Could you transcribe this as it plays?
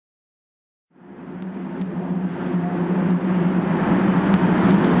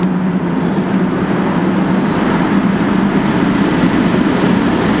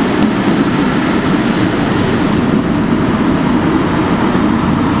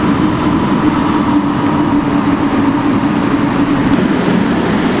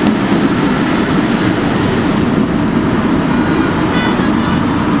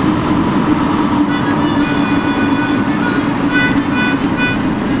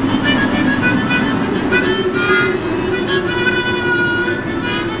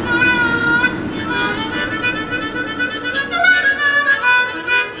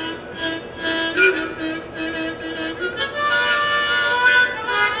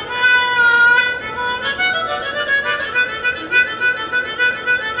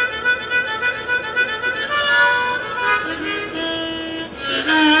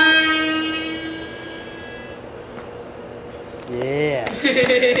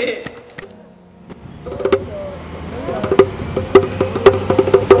it.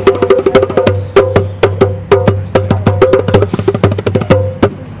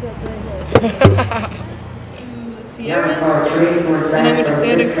 To Sierras, and I went to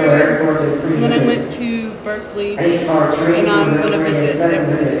Santa Cruz, and then I went to Berkeley, and now I'm gonna visit San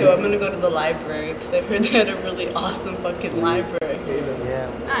Francisco. I'm gonna go to the library because I heard they had a really awesome fucking library.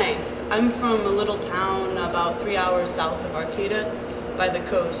 Nice. I'm from a little town about 3 hours south of Arcata, by the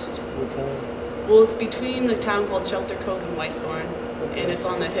coast. What town? Well, it's between the town called Shelter Cove and Whitethorn, and it's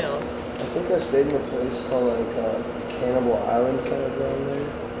on the hill. I think I stayed in a place called like Cannibal Island, kind of around there.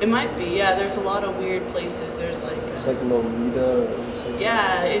 It might be, yeah. There's a lot of weird places. There's like it's like Lolita. Or something.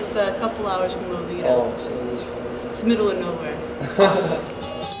 Yeah, it's a couple hours from Lolita. Oh, so it is fun. It's middle of nowhere. It's awesome.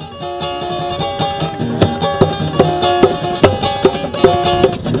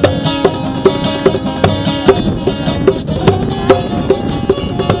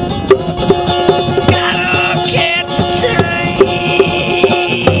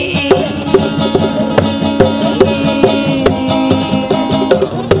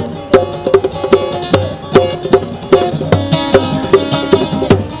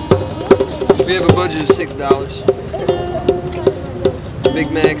 We have a budget of $6. Big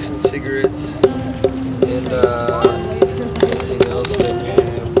Macs and cigarettes, and anything else that we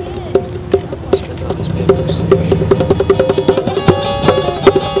have spent on this bamboo stick.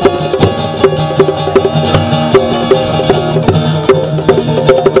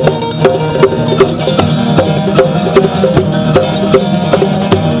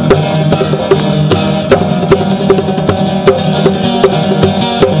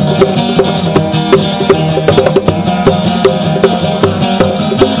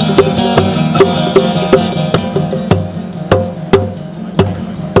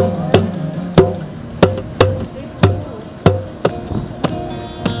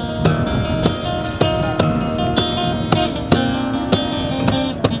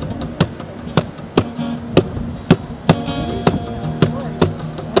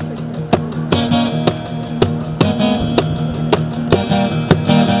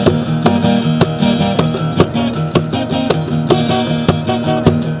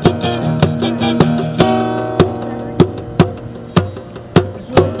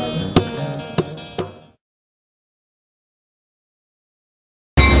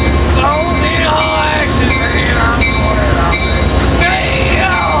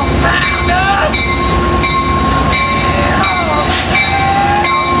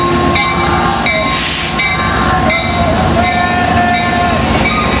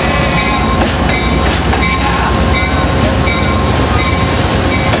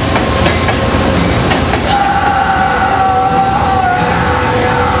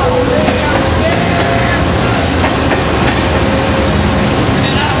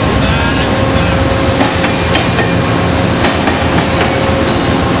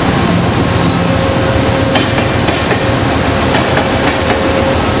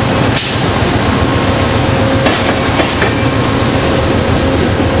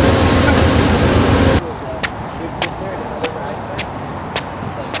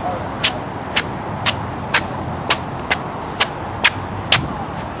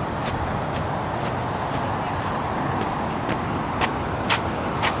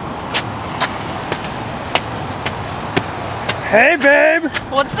 Hey babe!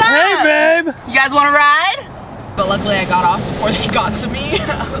 What's up? Hey babe! You guys want to ride? But luckily I got off before they got to me.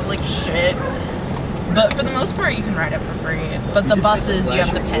 I was like, shit. But for the most part, you can ride it for free. But the buses, you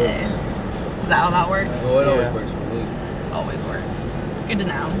have to pay. Is that how that works? Well, it always works for me. Always works. Good to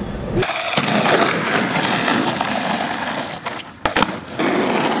know.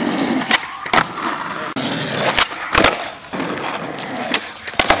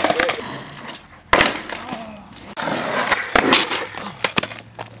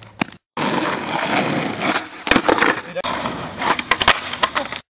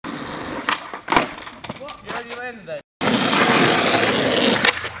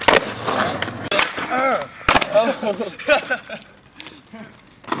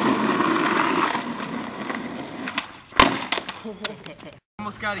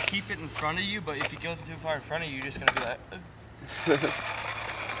 Almost got to keep it in front of you, but if it goes too far in front of you, you're just going to be like...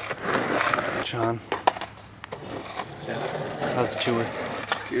 John. Yeah. How's the chewer?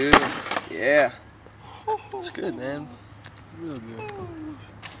 It's good. Yeah. It's good, man. Real good.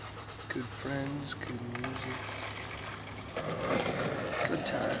 Good friends, good music. Good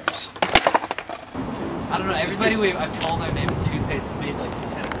times. I don't know, everybody I've told their names toothpaste has made like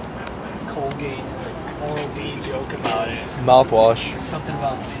some kind of Colgate, like Oral-B joke about it. Mouthwash. Or something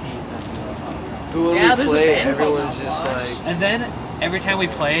about teeth. But when Yeah, we there's a play, band called everyone's just like... And then every time we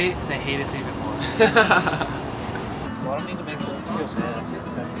play, they hate us even more. Well, I don't need to make them feel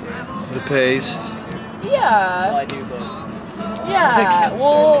bad. The paste. Well, Yeah. I do, but Yeah.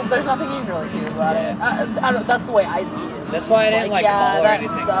 Well, there's nothing you can really do about it. I don't, that's the way I see it. that's why I didn't like yeah, call or that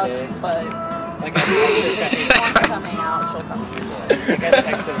anything sucks, today. but Like I texted, one's coming out, she'll come through. like I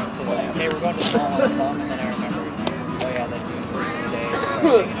texted her and said like, hey, we're going to the mall, wanna come? And then I remembered, oh yeah, that dude's free today.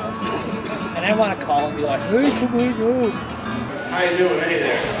 You know. And I didn't want to call and be like, hey, come on, go. How you doing? Hey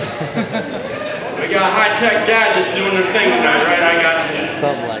there. We got high-tech gadgets doing their thing tonight, right? I got you.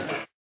 Something like that.